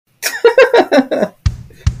Hello,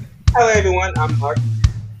 everyone. I'm Mark,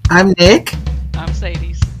 I'm Nick. I'm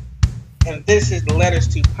Sadie's. and this is the Letters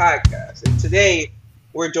to Podcast. And today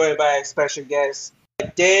we're joined by a special guest,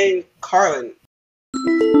 Dan Karlin.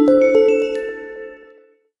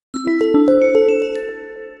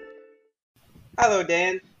 Hello,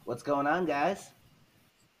 Dan. What's going on, guys?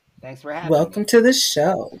 Thanks for having Welcome me. to the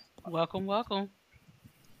show. Welcome, welcome.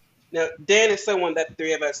 Now, Dan is someone that the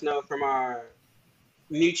three of us know from our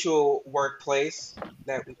mutual workplace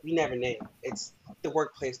that we never name. It's the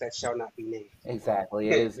workplace that shall not be named. Exactly.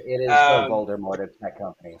 It is so um, Voldemort of tech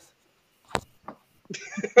companies.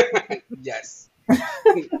 yes.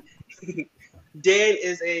 Dan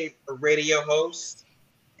is a radio host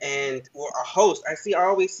and or a host. I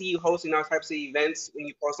always see you hosting all types of events when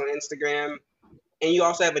you post on Instagram, and you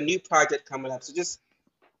also have a new project coming up. So just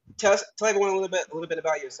tell everyone a little bit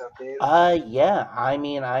about yourself, Dan. Yeah.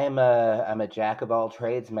 I'm a jack of all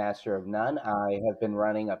trades, master of none. I have been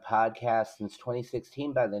running a podcast since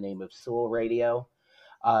 2016 by the name of Soul Radio.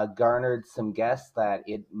 Garnered some guests that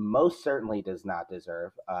it most certainly does not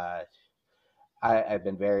deserve. I've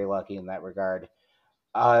been very lucky in that regard.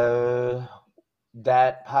 Uh,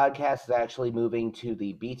 that podcast is actually moving to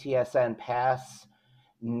the BTSN Pass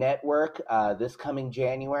network this coming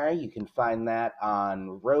January. You can find that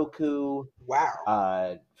on Roku.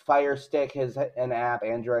 Wow. Fire Stick has an app.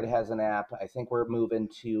 Android has an app. I think we're moving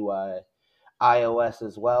to iOS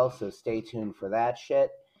as well, so stay tuned for that shit.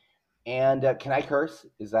 And can I curse?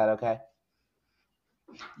 Is that okay?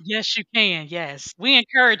 Yes, you can. Yes, we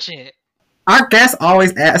encourage it. Our guests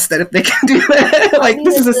always ask that if they can do that. I Like, mean,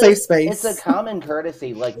 this is a safe it's a space. common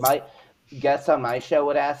courtesy. Like my guests on my show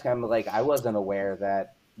would ask. I'm like, I wasn't aware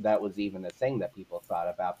that that was even a thing that people thought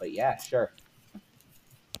about. But yeah, sure.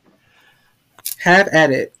 Have at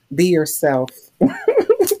it. Be yourself.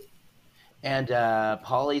 And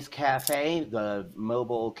Polly's Cafe, the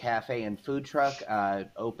mobile cafe and food truck,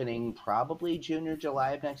 opening probably June or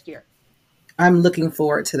July of next year. I'm looking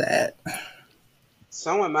forward to that.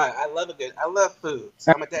 So am I. I love food,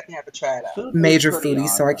 so I'm gonna definitely have to try it out. Food was Major pretty foodie,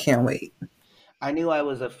 so I awesome. can't wait. I knew I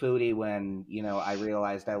was a foodie when, I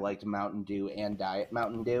realized I liked Mountain Dew and Diet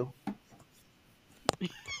Mountain Dew.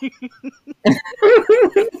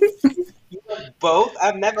 Both?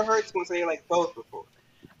 I've never heard someone say like both before.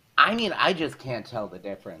 I mean, I just can't tell the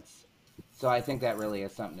difference. So I think that really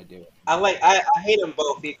has something to do with it. I hate them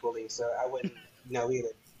both equally, so I wouldn't know either.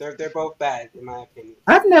 They're both bad in my opinion.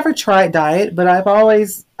 I've never tried diet, but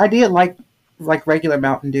I did like regular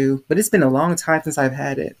Mountain Dew, but it's been a long time since I've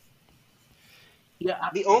had it. Yeah,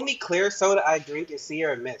 The only clear soda I drink is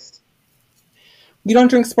Sierra Mist. You don't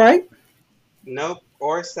drink Sprite Nope,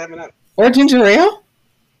 or 7 Up. or ginger ale?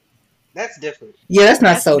 That's different. Yeah, that's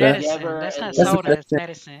not That's soda. You medicine. ever That's at not That's least soda. It's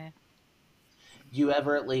medicine. medicine. do you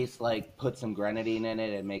ever at least like put some grenadine in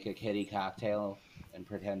it and make a kitty cocktail and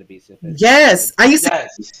pretend to be Yes, sophisticated?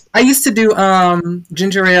 Yes. I used to do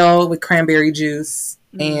ginger ale with cranberry juice,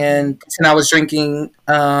 Hmm. and I was drinking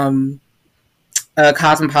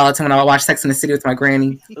Cosmopolitan when I would watch Sex in the City with my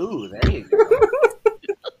granny. Ooh, there you go.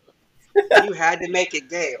 You had to make it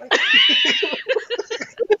gay. Like,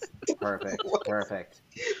 Perfect. what? Perfect.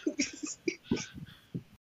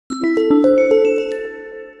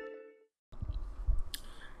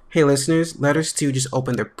 Hey listeners, Letters 2 just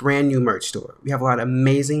opened their brand new merch store. We have a lot of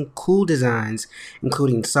amazing, cool designs,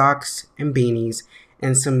 including socks and beanies,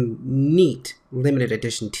 and some neat limited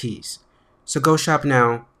edition tees. So go shop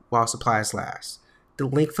now while supplies last. The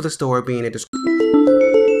link for the store will be in the description.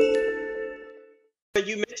 But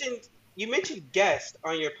you mentioned guest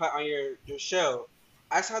on your show.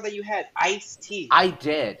 I saw that you had Ice-T, I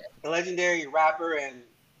did. a legendary rapper and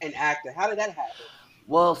actor. How did that happen?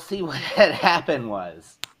 Well, see what had happened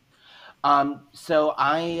was, so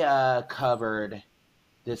I covered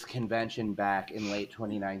this convention back in late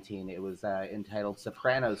 2019. It was entitled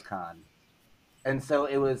Sopranos Con. And so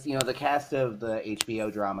it was, the cast of the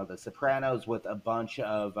HBO drama The Sopranos with a bunch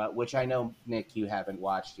of, which I know, Nick, you haven't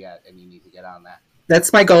watched yet, and you need to get on that.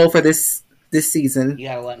 That's my goal for this season. You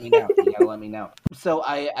gotta let me know. You gotta let me know. So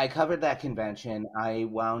I covered that convention. I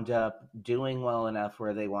wound up doing well enough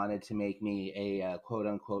where they wanted to make me a quote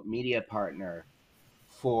unquote media partner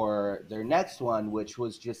for their next one, which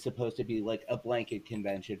was just supposed to be like a blanket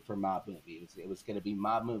convention for mob movies. It was going to be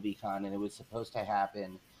Mob Movie Con, and it was supposed to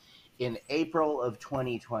happen in April of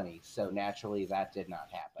 2020. So naturally, that did not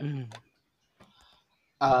happen.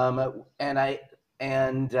 Mm.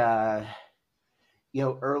 And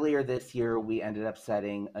earlier this year, we ended up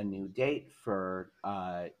setting a new date for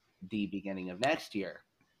the beginning of next year.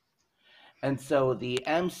 And so the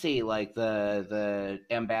MC, like the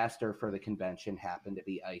ambassador for the convention, happened to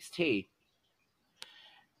be Ice-T.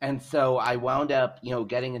 And so I wound up,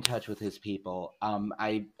 getting in touch with his people.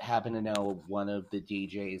 I happen to know one of the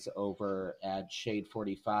DJs over at Shade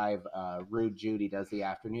 45. Rude Judy does the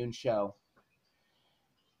afternoon show.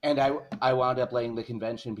 And I wound up letting the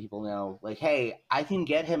convention people know, like, hey, I can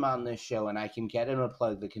get him on this show and I can get him to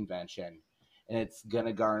plug the convention. And it's going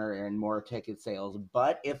to garner in more ticket sales.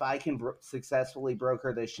 But if I can successfully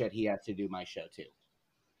broker this shit, he has to do my show too.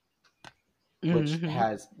 Which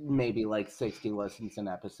has maybe like 60 listens an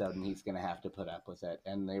episode, and he's going to have to put up with it.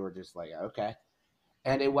 And they were just like, okay.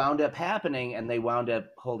 And it wound up happening, and they wound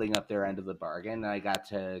up holding up their end of the bargain. And I got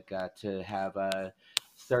to have a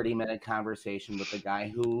 30-minute conversation with a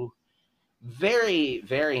guy who, very,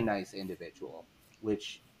 very nice individual,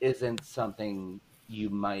 which isn't something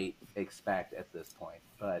you might expect at this point.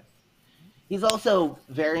 But he's also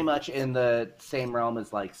very much in the same realm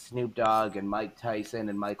as like Snoop Dogg and Mike Tyson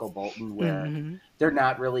and Michael Bolton, where they're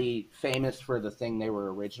not really famous for the thing they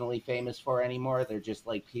were originally famous for anymore. They're just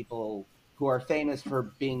like people who are famous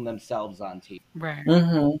for being themselves on TV. Right.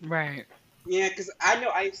 Right. Yeah, because I know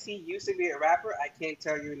Ice-T used to be a rapper. I can't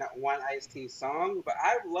tell you not one Ice-T song, but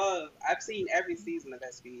I've seen every season of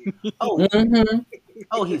SVU.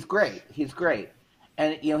 Oh, he's great. He's great.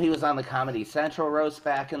 And, he was on the Comedy Central roast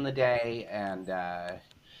back in the day. And, I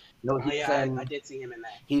did see him in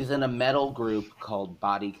that. He's in a metal group called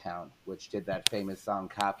Body Count, which did that famous song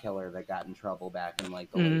Cop Killer that got in trouble back in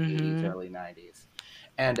like the late 80s, early 90s.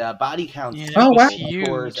 And Body Count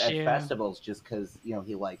tours at festivals just because,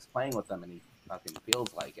 he likes playing with them and he fucking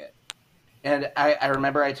feels like it. And I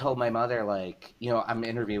remember I told my mother, like, I'm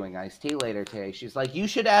interviewing Ice-T later today. She's like, you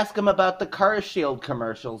should ask him about the Car Shield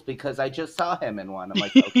commercials because I just saw him in one. I'm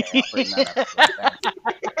like, okay, I'll bring that up.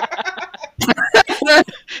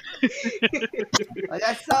 Like,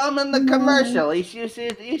 I saw him in the commercial. You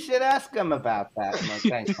should ask him about that. I'm like,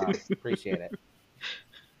 thanks, Mom. Appreciate it.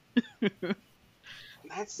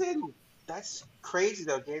 That's crazy,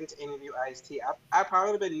 though, getting to interview Ice-T. I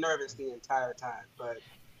probably would have been nervous the entire time, but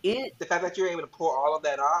the fact that you were able to pull all of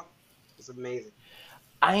that off is amazing.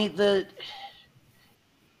 I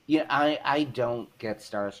don't get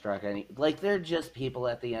starstruck. Like, they're just people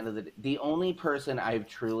at the end of the day. The only person I've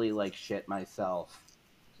truly, like, shit myself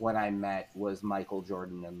when I met was Michael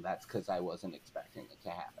Jordan, and that's because I wasn't expecting it to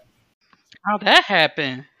happen. How'd that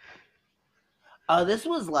happen? This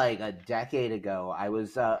was like a decade ago. I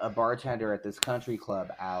was a bartender at this country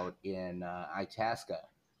club out in Itasca,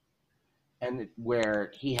 and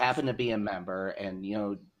where he happened to be a member, and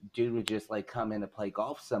dude would just like come in to play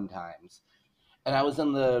golf sometimes. And I was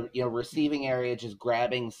in the receiving area just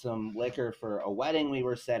grabbing some liquor for a wedding we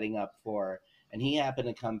were setting up for, and he happened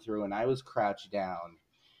to come through, and I was crouched down,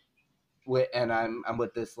 and I'm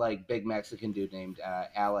with this like big Mexican dude named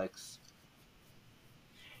Alex.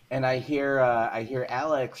 And I hear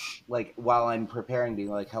Alex, like, while I'm preparing, being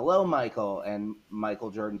like, hello, Michael. And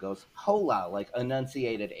Michael Jordan goes, hola, like,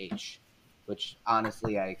 enunciated H, which,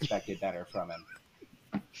 honestly, I expected better from him.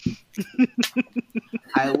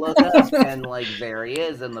 I look up, and, like, there he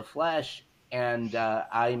is in the flesh, and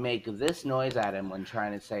I make this noise at him when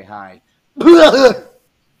trying to say hi.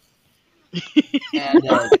 And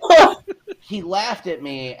he laughed at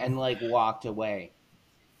me and, like, walked away.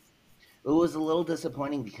 It was a little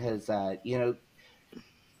disappointing because,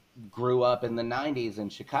 grew up in the 90s in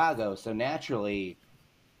Chicago. So naturally,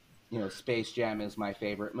 Space Jam is my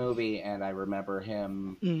favorite movie. And I remember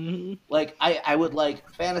him, like, I would,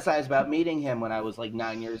 like, fantasize about meeting him when I was, like,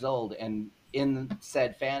 9 years old. And in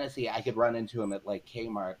said fantasy, I could run into him at, like,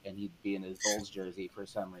 Kmart and he'd be in his Bulls jersey for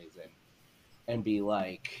some reason. And be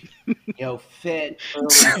like, fit, early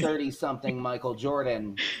 30-something Michael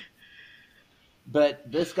Jordan.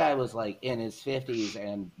 But this guy was like in his 50s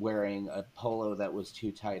and wearing a polo that was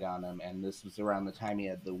too tight on him. And this was around the time he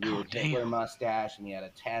had the weird Hitler mustache and he had a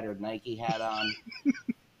tattered Nike hat on.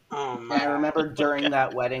 And I remember during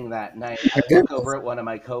that wedding that night, I looked over at one of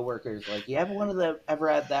my coworkers like, you ever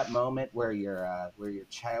had that moment where your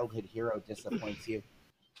childhood hero disappoints you?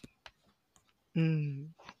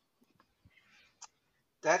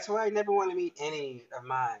 That's why I never want to meet any of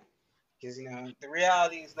mine. Because, the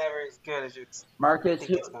reality is never as good as you Marcus,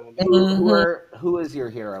 think it's going to be. Who is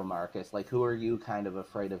your hero, Marcus? Like, who are you kind of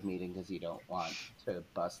afraid of meeting because you don't want to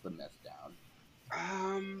bust the myth down?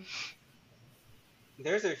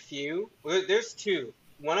 There's a few. There's two.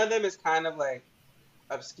 One of them is kind of, like,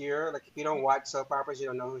 obscure. Like, if you don't watch soap operas, you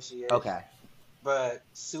don't know who she is. Okay. But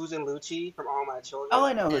Susan Lucci from All My Children. Oh,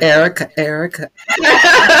 I know who Erica. Erica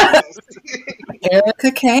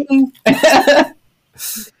Kane.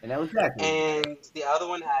 I know exactly. And the other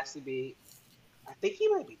one has to be, I think he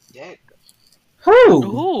might be dead.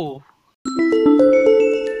 Who?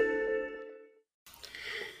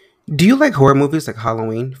 Do you like horror movies like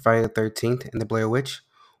Halloween, Friday the 13th, and The Blair Witch?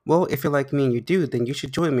 Well, if you're like me and you do, then you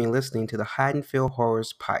should join me in listening to the Haddonfield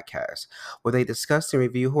Horrors podcast, where they discuss and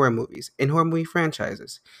review horror movies and horror movie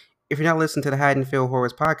franchises. If you're not listening to the Haddonfield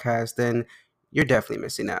Horrors podcast, then you're definitely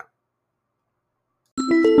missing out.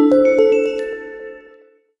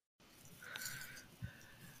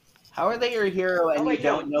 How are they your hero Oh and you wait,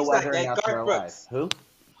 no, don't know he's not whether or dead. not they're Garth alive? Brooks. Who?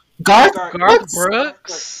 Garth Garth Garth Brooks? Garth Brooks.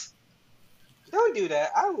 Brooks. Don't do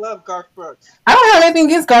that. I love Garth Brooks. I don't have anything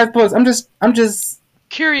against Garth Brooks. I'm just.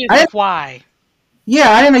 Curious I of why. Yeah,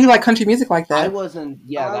 I didn't know you like country music like I that. wasn't. Oh,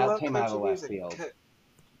 Yeah, I that love came out of country left music field.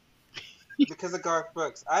 because of Garth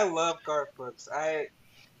Brooks. I love Garth Brooks.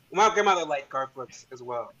 My grandmother liked Garth Brooks as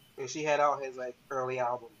well, and she had all his like early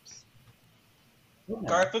albums. Yeah.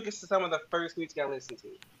 Garth Brooks is some of the first music I listened to.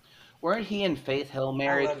 Weren't he and Faith Hill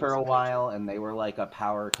married love for me a some while, and they were like a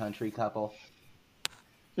power country couple?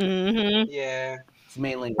 Mm-hmm. Yeah. It's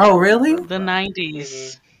mainly. Oh, really? The Mm-hmm.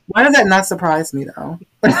 90s. Why does that not surprise me though?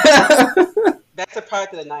 That's a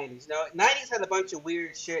product of the '90s. No, '90s had a bunch of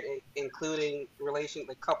weird shit, including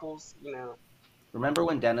like couples. Remember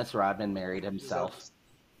when Dennis Rodman married himself? So,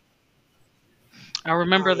 I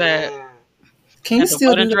remember that. yeah. Can you Had the still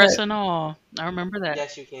wedding do dress that? and all. I remember that.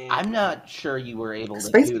 Yes, you can. I'm not sure you were able to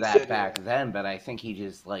Space- do You that should do back that. then, but I think he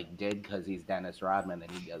just like did because he's Dennis Rodman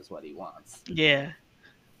and he does what he wants. Yeah.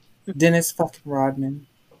 Dennis fucking Rodman.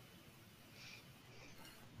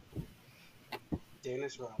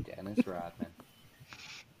 Dennis Rodman. Dennis Rodman.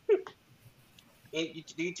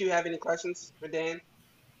 Do you two have any questions for Dan?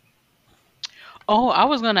 Oh, I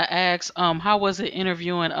was gonna ask, how was it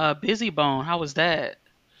interviewing Busy Bone? How was that?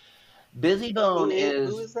 Busy Bone Who is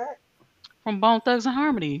is that? From Bone Thugs and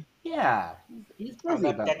Harmony. yeah, he's Oh, Busy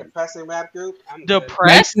that Bone. depressing rap group. I'm good.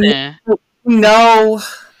 Depressing. No,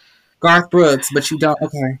 Garth Brooks, but you don't.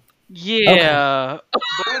 Okay. Yeah.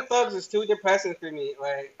 Bone Thugs is too depressing for me.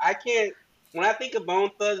 Like I can't. When I think of Bone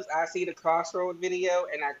Thugs, I see the Crossroad video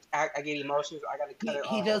and I get emotions. I gotta cut it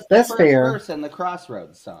He off. does the That's first fair. verse in the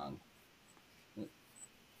Crossroads song.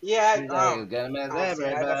 Yeah, He's like, gonna miss that's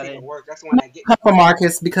everybody. even worse. That's the one I get. Cut for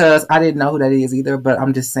Marcus because I didn't know who that is either. But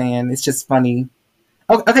I'm just saying it's just funny.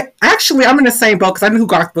 Okay, actually, I'm in the same boat because I knew who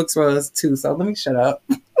Garth Brooks was too. So let me shut up.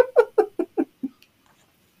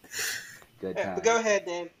 Good Yeah, time. but go ahead,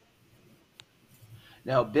 Dan.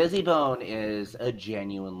 No, Busy Bone is a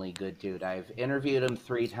genuinely good dude. I've interviewed him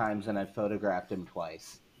 3 times and I've photographed him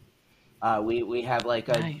twice. We have like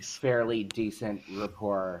a Nice. fairly decent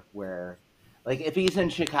rapport where, like, if he's in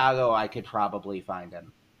Chicago, I could probably find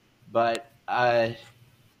him. But I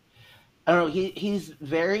don't know. He's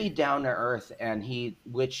very down to earth, and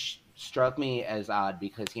which struck me as odd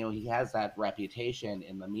because he has that reputation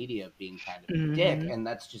in the media of being kind of a dick, and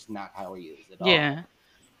that's just not how he is at all. Yeah.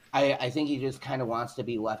 I think he just kind of wants to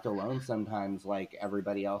be left alone sometimes, like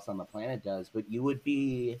everybody else on the planet does. But you would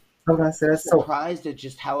be Okay, so that's so. surprised at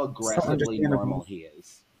just how aggressively understandable. normal he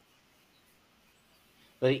is.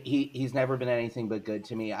 But he's never been anything but good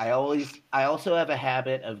to me. I also have a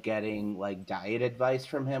habit of getting like diet advice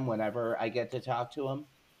from him whenever I get to talk to him,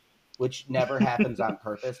 which never happens on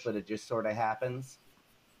purpose, but it just sort of happens.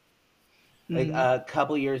 Like a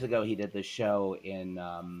couple years ago, he did this show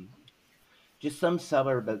in just some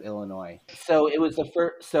suburb of Illinois. So it was the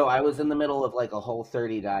first. So I was in the middle of like a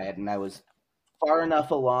Whole30 diet, and I was far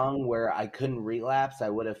enough along where I couldn't relapse. I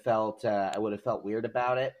would have felt weird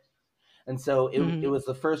about it. And so it was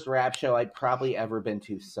the first rap show I'd probably ever been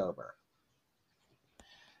to sober.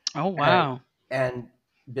 Oh wow. And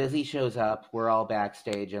Busy shows up. We're all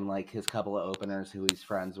backstage, and like his couple of openers who he's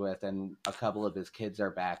friends with, and a couple of his kids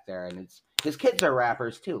are back there, and his kids are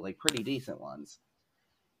rappers too, like pretty decent ones.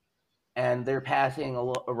 And they're passing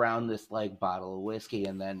around this like bottle of whiskey,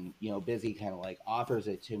 and then Busy kind of like offers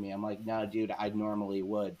it to me. I'm like, no, dude, I normally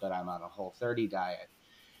would, but I'm on a Whole30 diet.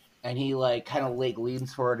 And he like kind of like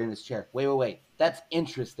leans forward in his chair. Wait. That's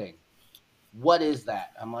interesting. What is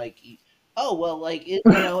that? I'm like, oh well, like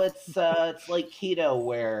it's like keto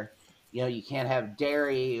where you can't have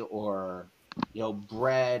dairy or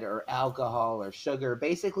bread or alcohol or sugar.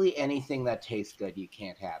 Basically anything that tastes good, you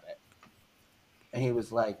can't have it. And he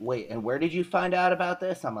was like, wait, and where did you find out about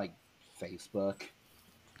this? I'm like, Facebook.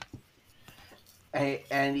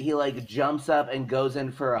 And he like jumps up and goes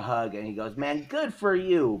in for a hug, and he goes, man, good for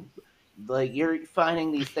you. Like, you're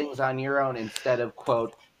finding these things on your own instead of,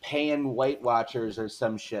 quote, paying Weight Watchers or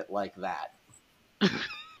some shit like that.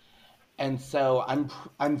 And so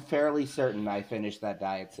I'm fairly certain I finished that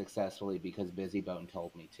diet successfully because Busy Bone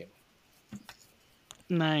told me to.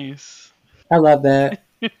 Nice. I love that.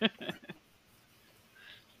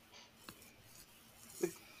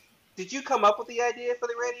 Did you come up with the idea for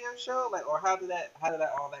the radio show, like, or how did that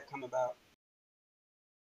all that come about?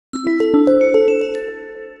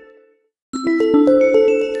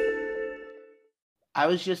 I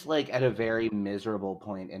was just like at a very miserable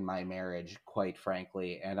point in my marriage, quite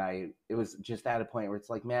frankly, and it was just at a point where it's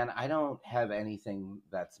like, man, I don't have anything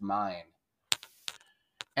that's mine.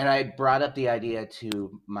 And I brought up the idea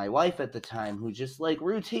to my wife at the time, who just like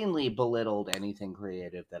routinely belittled anything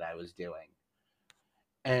creative that I was doing.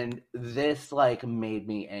 And this like made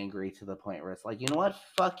me angry to the point where it's like, you know what?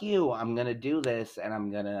 Fuck you. I'm going to do this and I'm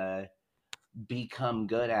going to become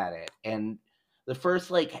good at it. And the first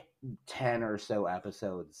like 10 or so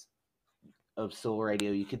episodes of Soul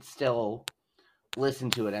Radio, you could still listen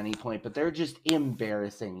to at any point, but they're just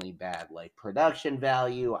embarrassingly bad. Like production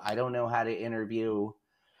value, I don't know how to interview.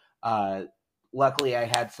 Uh, Luckily, I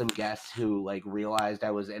had some guests who like realized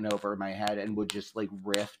I was in over my head and would just like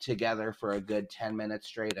riff together for a good 10 minutes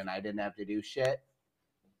straight, and I didn't have to do shit.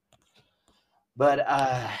 But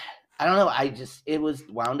I don't know. It was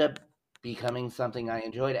wound up becoming something I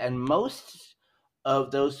enjoyed, and most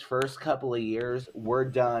of those first couple of years were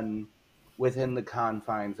done within the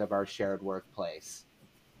confines of our shared workplace.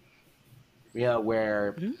 You know,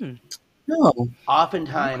 where No.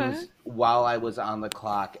 oftentimes Okay. while I was on the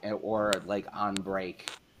clock or like on break,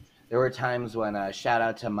 there were times when shout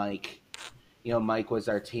out to Mike. You know, Mike was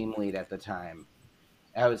our team lead at the time.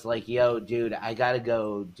 I was like, "Yo, dude, I gotta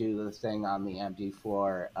go do the thing on the empty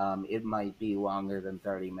floor. It might be longer than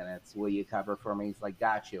 30 minutes. Will you cover for me?" He's like,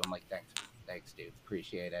 "Got you." I'm like, thanks, dude,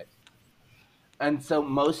 appreciate it." And so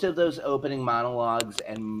most of those opening monologues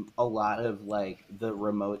and a lot of like the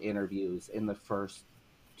remote interviews in the first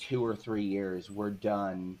 2 or 3 years were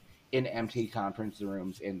done in empty conference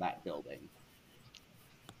rooms in that building.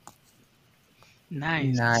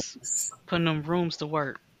 Nice. Nice. Putting them rooms to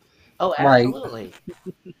work. Oh, Right. absolutely.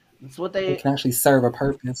 It's what They can actually serve a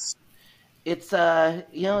purpose. it's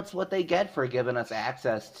it's what they get for giving us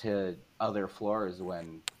access to other floors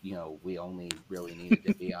when, we only really needed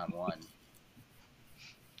to be on one.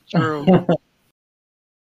 True.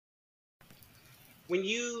 When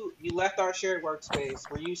you left our shared workspace,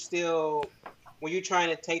 were you trying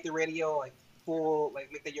to take the radio like full,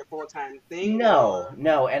 like make that your full time thing, No, or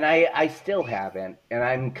no, and I still haven't, and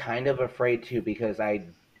I'm kind of afraid to because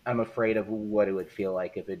I'm afraid of what it would feel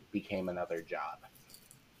like if it became another job,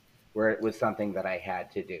 where it was something that I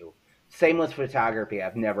had to do. Same with photography.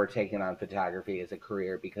 I've never taken on photography as a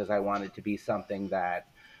career because I want it to be something that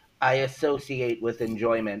I associate with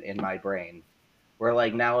enjoyment in my brain. Where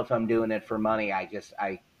like now if I'm doing it for money,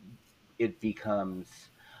 it becomes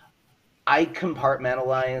I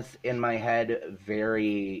compartmentalize in my head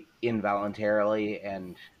very involuntarily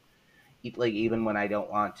and like even when I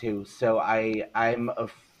don't want to. So I'm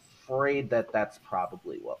afraid that that's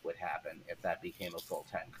probably what would happen if that became a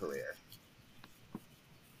full-time career.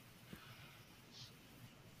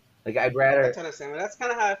 Like I'd rather. that's understandable. That's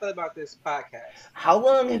kind of how I feel about this podcast. How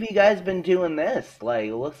long have you guys been doing this? Like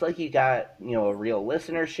it looks like you got, a real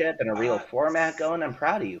listenership and a real Uh, format going. I'm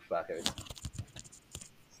proud of you fuckers.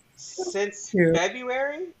 since Cute.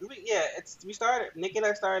 February, we started. Nick and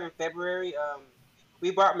I started in February.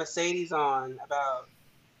 We brought Mercedes on about.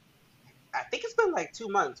 I think it's been like 2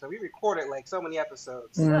 months, but we recorded like so many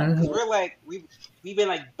episodes because Mhm. we're like we've been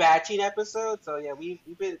like batching episodes. So yeah, we've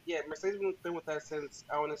been Mercedes been with us since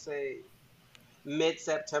I want to say mid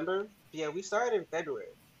September. Yeah, we started in February,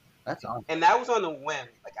 That's awesome. and that was on a whim.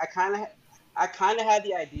 Like I kind of had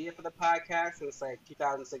the idea for the podcast since like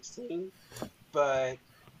 2016, but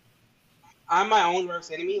I'm my own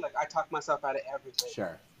worst enemy. Like I talk myself out of everything.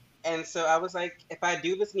 Sure. And so I was like, if I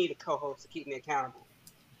do this, I need a co-host to keep me accountable.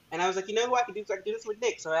 And I was like, you know who I can do? So I can do this with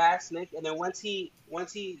Nick. So I asked Nick, and then once he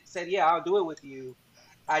said, yeah, I'll do it with you,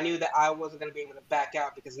 I knew that I wasn't gonna be able to back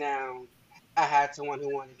out because now I had someone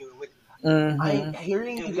who wanted to do it with me. Mhm.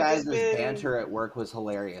 Hearing you And we guys' just been. banter at work was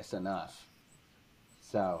hilarious enough.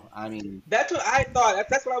 So I mean, That's what I thought.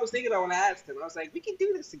 That's what I was thinking about when I asked him. I was like, we can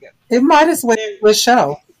do this together. It might as well And then, be a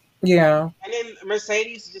show. Yeah. and then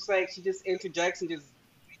Mercedes just like she just interjects and just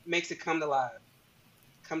makes it come to life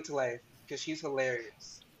because she's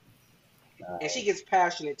hilarious. And she gets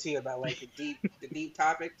passionate too about like the deep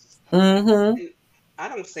topics. Mhm. And I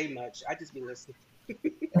don't say much. I just be listening.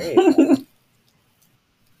 there you go.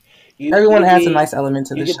 You Everyone could adds a be nice element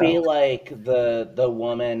to you the could be show. like the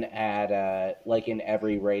woman at like in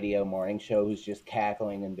every radio morning show who's just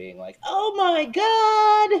cackling and being like, "Oh my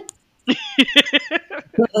god!"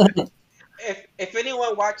 If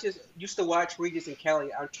anyone used to watch Regis and Kelly,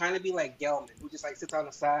 I'm trying to be like Gelman, who just like sits on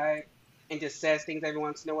the side and just says things every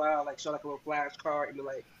once in a while, like show like a little flashcard and be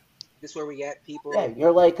like, this where we at, Yeah, people.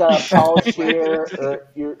 you're like This Paul is why. Shear, or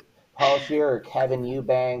you're Paul Shear, or Kevin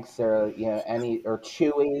Eubanks, or any or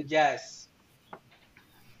Chewy. Yes,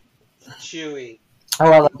 Chewy.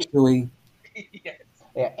 Oh, I love Chewy. Yeah,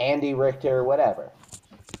 Yeah, Andy Richter, whatever.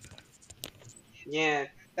 yeah.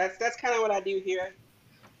 That's kind of what I do here.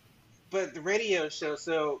 But the radio show,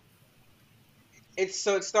 it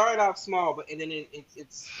started off small, but and then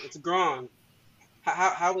it's grown.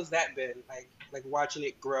 How has that been? Like watching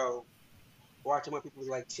it grow, watching what people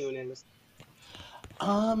like tune in.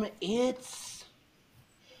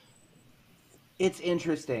 It's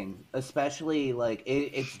interesting, especially like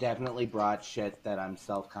it's definitely brought shit that I'm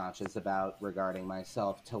self conscious about regarding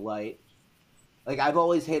myself to light. Like I've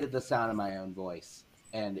always hated the sound of my own voice,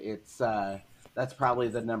 and it's that's probably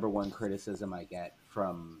the number one criticism I get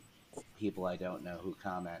from people I don't know who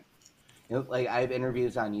comment. Like I have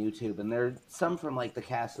interviews on YouTube, and there are some from like the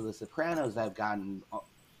cast of The Sopranos I've gotten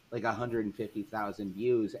like 150,000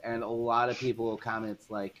 views, and a lot of people will comment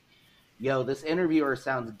like, "Yo, this interviewer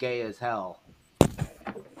sounds gay as hell."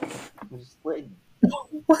 I'm just like,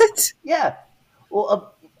 What? yeah.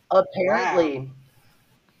 Well, Wow. apparently,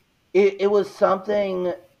 it was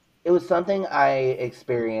something. It was something I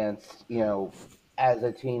experienced, as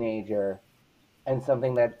a teenager, and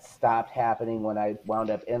something that stopped happening when I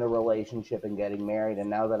wound up in a relationship and getting married. And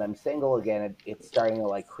now that I'm single again, it's starting to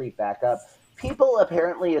like creep back up. People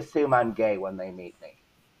apparently assume I'm gay when they meet me.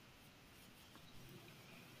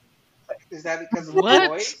 Is that because of the What?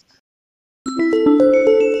 voice?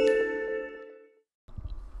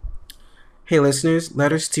 Hey listeners,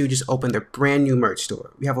 Letters 2 just opened their brand new merch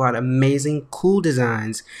store. We have a lot of amazing, cool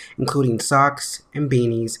designs, including socks and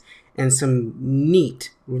beanies, and some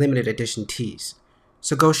neat limited edition tees.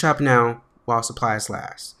 So go shop now while supplies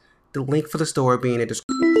last. The link for the store being in the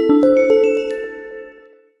description.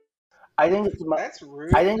 I think it's my That's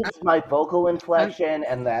I rude. think it's my vocal I'm, inflection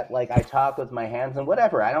and that like I talk with my hands and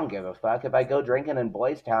whatever. I don't give a fuck. If I go drinking in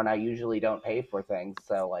Boys Town, I usually don't pay for things,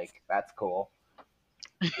 so like that's cool.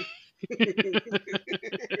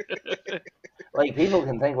 Like people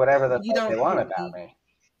can think whatever the You fuck they don't want give about me. me.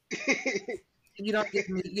 You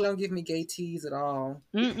don't give me gay teas at all.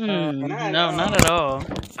 mm-mm. Not at No, not at all. all.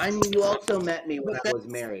 I mean, you also met me when But I was that's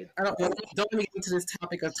married. I don't let me get into this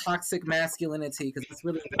topic of toxic masculinity because that's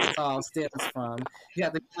really what this all stems from. You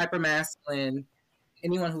have the hyper masculine.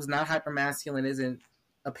 Anyone who's not hyper masculine isn't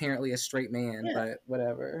apparently a straight man, Yeah. but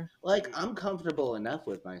whatever. Like I'm comfortable enough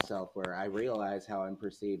with myself where I realize how I'm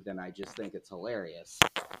perceived and I just think it's hilarious.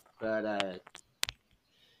 But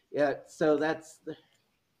yeah, so that's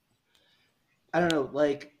I don't know,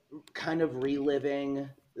 like kind of reliving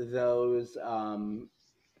those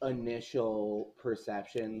initial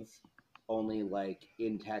perceptions only like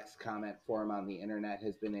in text comment form on the internet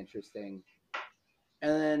has been interesting.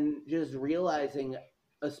 And then just realizing,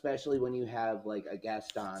 especially when you have like a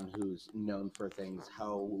guest on who's known for things,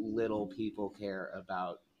 how little people care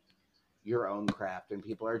about your own craft and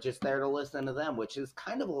people are just there to listen to them, which is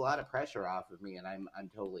kind of a lot of pressure off of me, and I'm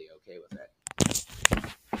totally okay with it.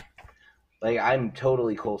 Like I'm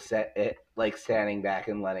totally cool like standing back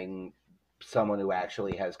and letting someone who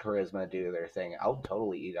actually has charisma do their thing. I'll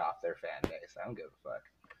totally eat off their fan base. I don't give a fuck.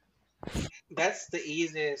 That's the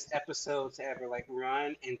easiest episode to ever like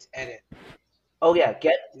run and to edit. Oh yeah,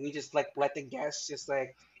 And you just like let the guests just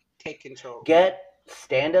like take control. get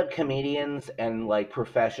stand-up comedians and like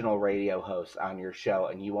professional radio hosts on your show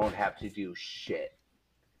and you won't have to do shit.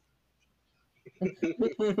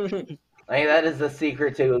 Like that is the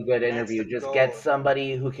secret to a good That's interview. the Just get goal.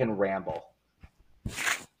 somebody who can ramble.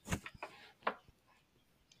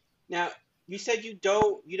 Now, you said you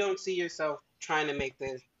don't see yourself trying to make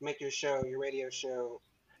your show, your radio show,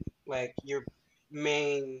 like your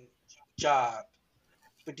main job.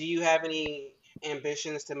 But do you have any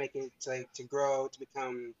ambitions to make it to grow to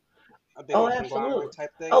become a bit Oh, more absolutely. conglomerate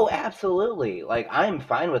type thing? Oh, absolutely. Like I'm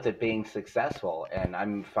fine with it being successful and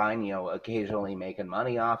I'm fine, occasionally making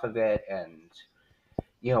money off of it and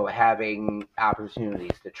having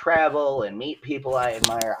opportunities to travel and meet people I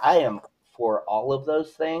admire. I am for all of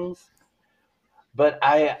those things. But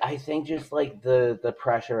I think just like the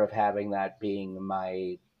pressure of having that being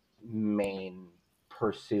my main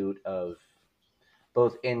pursuit of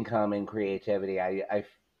both income and creativity, I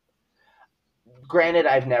granted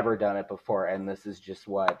I've never done it before and this is just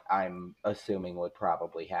what I'm assuming would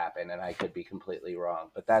probably happen and I could be completely wrong,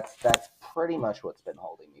 but that's pretty much what's been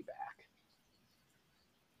holding me back.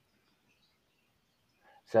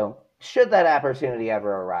 So should that opportunity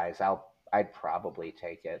ever arise, I'd probably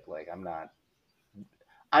take it. Like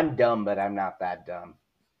I'm dumb, but I'm not that dumb.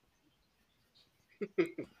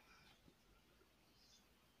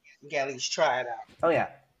 You gotta at least try it out. Oh yeah,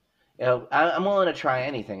 I'm willing to try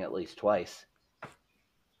anything at least twice.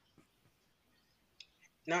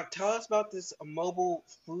 Now tell us about this mobile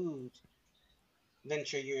food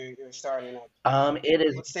venture you're starting up. It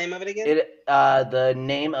is What's the name of it again? it. The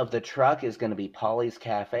name of the truck is going to be Polly's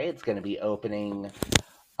Cafe. It's going to be opening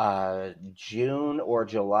June or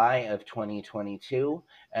July of 2022.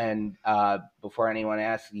 And before anyone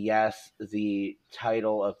asks, yes, the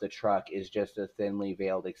title of the truck is just a thinly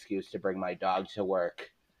veiled excuse to bring my dog to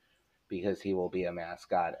work because he will be a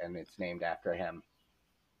mascot and it's named after him.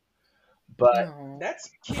 But No, That's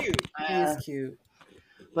cute. he is uh, cute.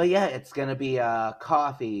 but yeah, it's gonna be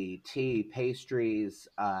coffee, tea, pastries,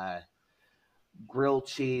 grilled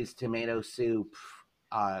cheese, tomato soup.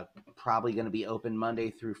 Uh, Probably gonna be open Monday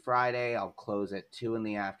through Friday. I'll close at 2 in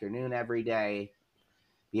the afternoon every day.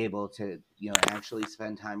 Be able to actually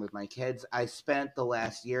spend time with my kids. I spent the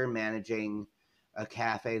last year managing a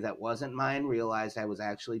cafe that wasn't mine. Realized I was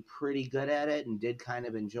actually pretty good at it and did kind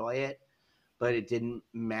of enjoy it, but it didn't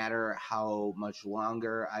matter how much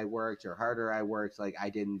longer I worked or harder I worked. Like, I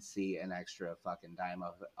didn't see an extra fucking dime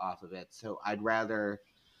off of it. So I'd rather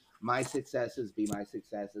my successes be my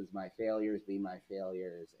successes, my failures be my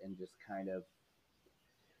failures, and just kind of,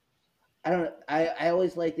 I don't know. I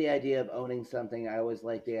always like the idea of owning something. I always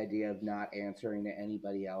like the idea of not answering to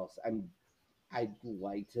anybody else. I'd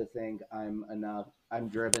like to think I'm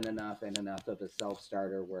driven enough and enough of a self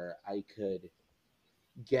starter where I could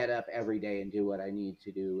get up every day and do what I need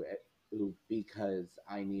to do because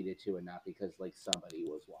I needed to and not because like somebody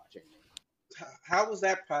was watching me. How was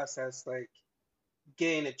that process? Like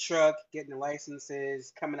getting a truck, getting the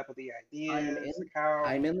licenses, coming up with the I'm in ideas. Like how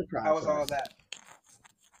I'm in the how was all process. that?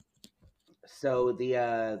 So the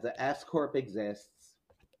S corp exists.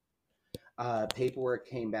 Paperwork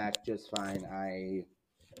came back just fine. I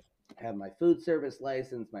have my food service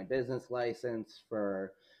license, my business license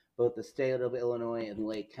for both the state of Illinois and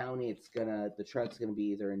Lake County. The truck's gonna be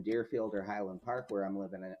either in Deerfield or Highland Park where I'm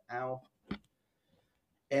living now.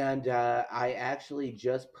 And I actually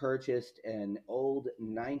just purchased an old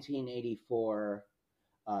 1984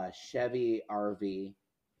 Chevy RV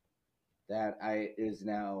that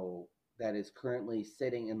is currently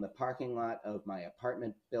sitting in the parking lot of my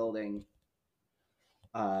apartment building.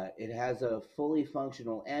 It has a fully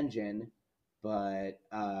functional engine, but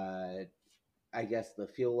I guess the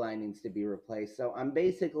fuel line needs to be replaced. So I'm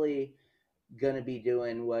basically going to be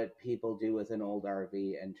doing what people do with an old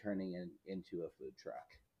RV and turning it into a food truck,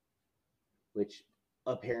 which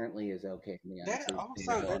apparently is okay in the United States.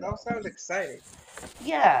 That all sounds exciting.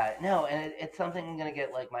 Yeah, no, and it's something I'm gonna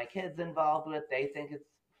get like my kids involved with. They think it's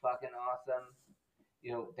fucking awesome.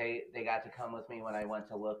 They got to come with me when I went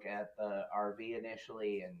to look at the RV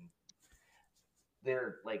initially, and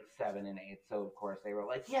they're like 7 and 8, so of course they were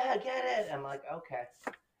like, "Yeah, get it." I'm like, "Okay."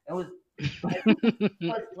 It was,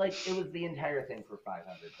 but like it was the entire thing for $500,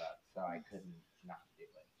 so I couldn't not do it.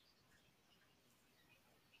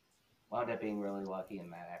 Wound up being really lucky in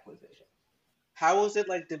that acquisition. How was it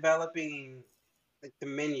like developing like the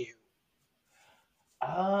menu?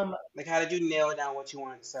 Um, Like how did you nail down what you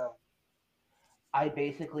wanted to sell? I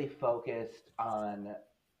basically focused on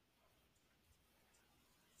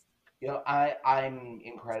I'm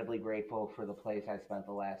incredibly grateful for the place I spent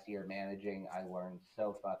the last year managing. I learned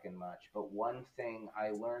so fucking much. But one thing I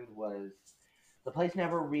learned was the place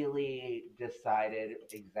never really decided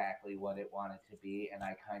exactly what it wanted to be, and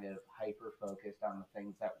I kind of hyper focused on the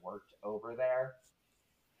things that worked over there.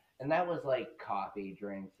 And that was like coffee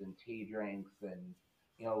drinks and tea drinks and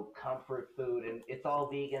comfort food, and it's all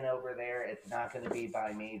vegan over there. It's not going to be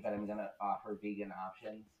by me, but I'm going to offer vegan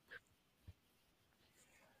options.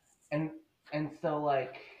 And so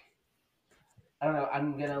like I don't know,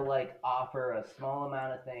 I'm gonna like offer a small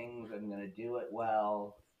amount of things. I'm gonna do it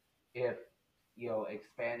well. If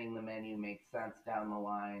expanding the menu makes sense down the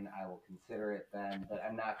line, I will consider it then. But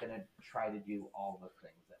I'm not gonna try to do all the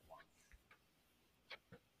things at once.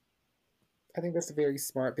 I think that's a very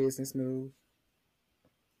smart business move.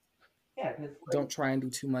 Yeah, because Don't try and do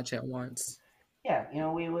too much at once. yeah,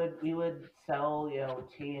 we would sell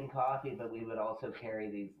tea and coffee, but we would also carry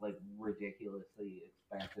these like ridiculously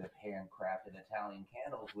expensive handcrafted Italian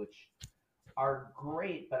candles, which are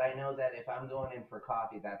great, but I know that if I'm going in for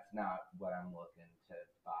coffee, that's not what I'm looking to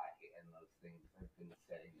buy, and those things have been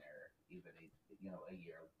sitting there even a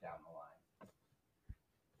year down the line.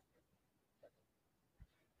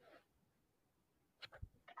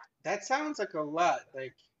 That sounds like a lot.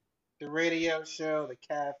 Like the radio show, the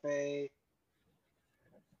cafe.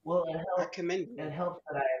 Well, I commend you. it helps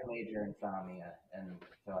that I have major insomnia, and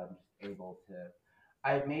so I'm just able to.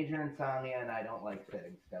 I have major insomnia and I don't like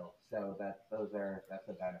sitting still. So that's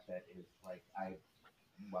a benefit. Is like I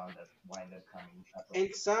wind up coming up early.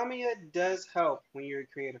 Insomnia does help when you're a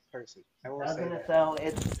creative person. I will say Doesn't it that. though?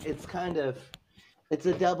 It's kind of it's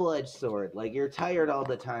a double edged sword. Like you're tired all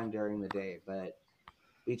the time during the day, but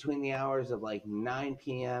between the hours of like 9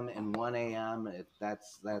 p.m. and 1 a.m.,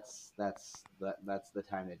 that's the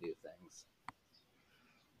time to do things.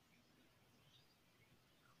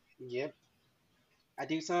 Yep. I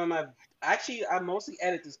do some of my. Actually, I mostly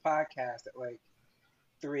edit this podcast at like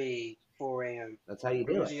 3, 4 a.m. That's how you I'm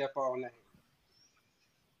do it. usually up all night.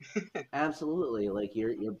 Absolutely. Like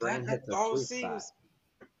your brain That hits a all sweet spot. seems.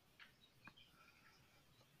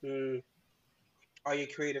 Mm, all your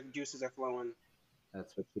creative juices are flowing.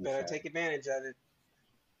 That's what she Better said. take advantage of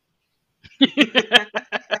Yeah. it.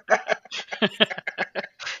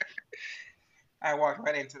 I walked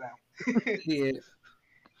right into that. Yeah.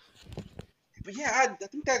 But yeah, I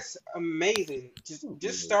think that's amazing. Just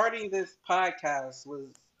Mhm. starting this podcast was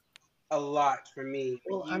a lot for me.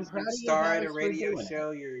 Well, I'm proud You of you start a guys for radio doing it.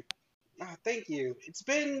 show. You're oh, thank you. It's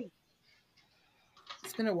been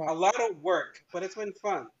It's been a while. a lot of work, but it's been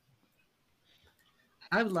fun.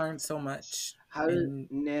 I've learned so much How does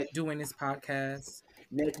in doing this podcast.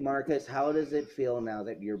 Nick Marcus, how does it feel now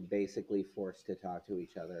that you're basically forced to talk to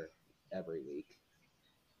each other every week?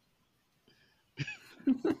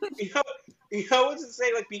 You know, you know what to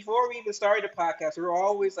say. Like before we even started the podcast, we were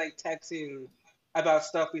always like texting about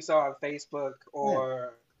stuff we saw on Facebook Yeah.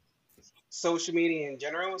 or social media in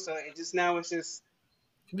general. So it just now it's just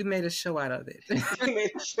We made a show out of it. we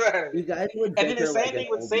made sure of You it. guys would And then the bicker same like an thing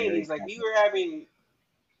with old married Sadie's. Like we couple. were having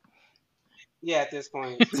yeah at this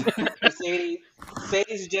point. And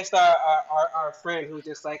Sadie's just our friend who's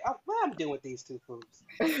just like, oh, what I'm doing with these two fools.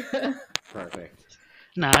 Perfect.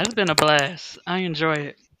 Nah, it's been a blast. I enjoy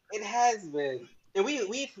it. It has been, and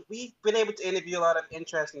we've been able to interview a lot of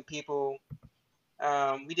interesting people.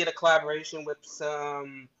 We did a collaboration with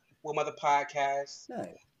other podcasts. Nice.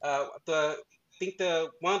 The I think the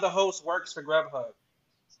one of the hosts works for Grubhub,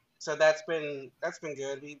 so that's been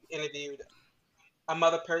good. We interviewed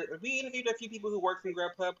a few people who work from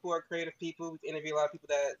Grubhub who are creative people. We've interviewed a lot of people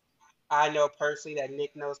that I know personally, that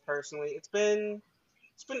Nick knows personally. It's been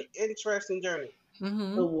an interesting journey.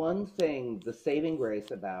 Hmm. The one thing, the saving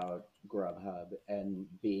grace about Grubhub and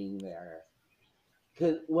being there,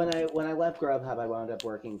 because when I left Grubhub, I wound up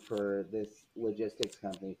working for this logistics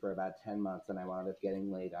company for about 10 months, and I wound up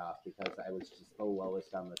getting laid off because I was just the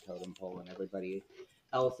lowest on the totem pole, and everybody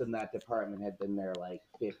else in that department had been there like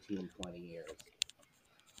 15, 20 years.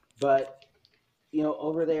 But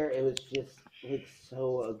over there it was just like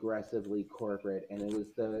so aggressively corporate, and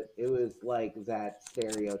it was like that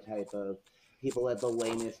stereotype of people had the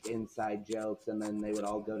lamest inside jokes, and then they would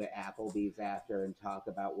all go to Applebee's after and talk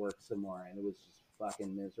about work some more, and it was just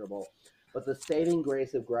fucking miserable. But the saving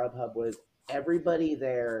grace of Grubhub was everybody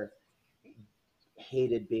there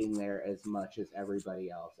hated being there as much as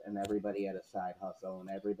everybody else, and everybody had a side hustle, and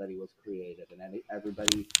everybody was creative, and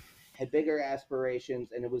everybody had bigger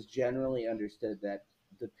aspirations, and it was generally understood that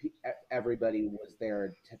everybody was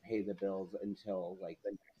there to pay the bills until like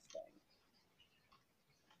the next thing,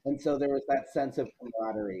 and so there was that sense of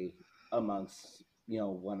camaraderie amongst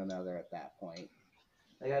one another at that point.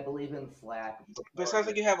 Like I believe in Slack But it before. sounds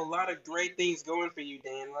like you have a lot of great things going for you,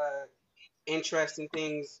 Dan. A lot of interesting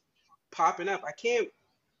things popping up. I can't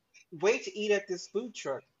wait to eat at this food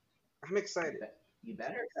truck. I'm You, excited. you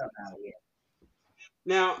better come out here.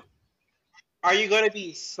 Now, are you going to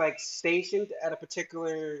be like stationed at a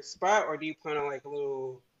particular spot, or do you plan on like a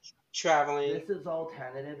little traveling? This is all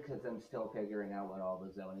tentative because I'm still figuring out what all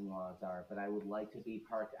the zoning laws are, but I would like to be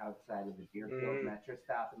parked outside of the Deerfield Mm, Metro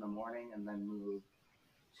stop in the morning and then move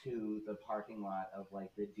to the parking lot of like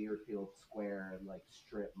the Deerfield Square like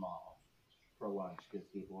strip mall for lunch because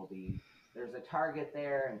people will be there's a Target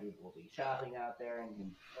there and people will be shopping out there and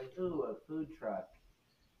can like ooh a food truck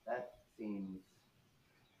that seems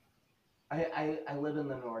I live in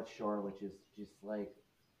the North Shore, which is just like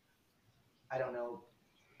I don't know.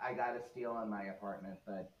 I got a steal on my apartment,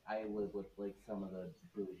 but I live with like some of the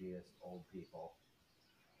bougiest old people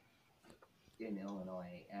in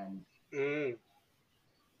Illinois, and mm.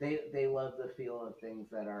 they love the feel of things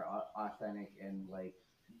that are authentic and like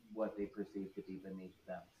what they perceive to be beneath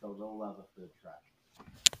them. So they'll love a food truck,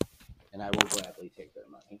 and I will gladly take their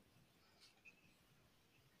money.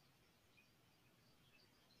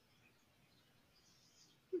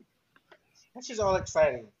 That's just all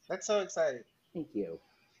exciting. That's so exciting. Thank you.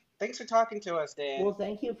 Thanks for talking to us, Dan. Well,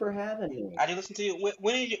 thank you for having me. I do listen to you.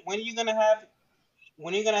 When are you gonna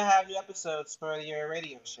have your episodes for your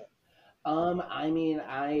radio show? I mean,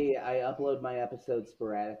 I upload my episodes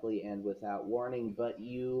sporadically and without warning, but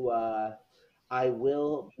I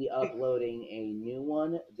will be uploading a new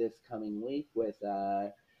one this coming week with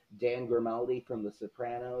Dan Grimaldi from The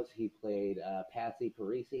Sopranos. He played Patsy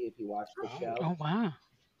Parisi. If you watched the Oh, show, Oh wow.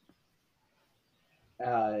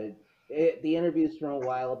 uh, the interviews from a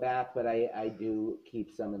while back, but I do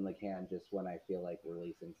keep some in the can just when I feel like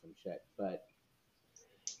releasing some shit. But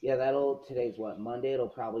yeah, today's what, Monday? It'll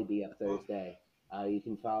probably be up well, Thursday. You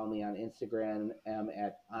can follow me on Instagram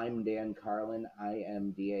at I'm Dan Karlin,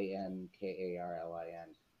 IMDANKARLIN.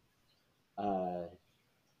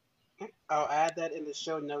 I'll add that in the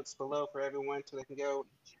show notes below for everyone so they can go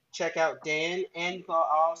check out Dan. And you can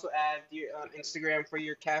also add your Instagram for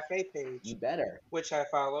your cafe page, You better. which I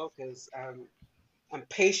follow because I'm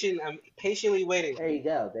patient. I'm patiently waiting. There you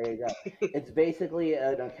go. There you go. It's basically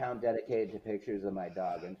an account dedicated to pictures of my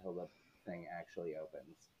dog until the thing actually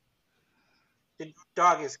opens. The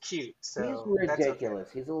dog is cute, He's so that's okay. ridiculous.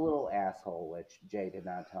 He's a little asshole, which Jay did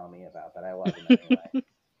not tell me about, but I love him anyway.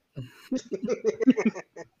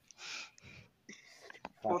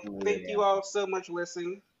 Well, Fucking thank weird you asshole. all so much for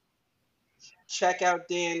listening. Check out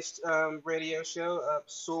Dan's radio show,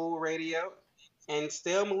 Soul Radio, and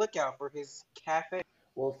stay on the lookout for his cafe.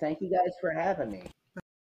 Well, thank you guys for having me.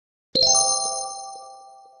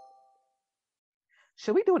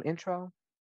 Should we do an intro?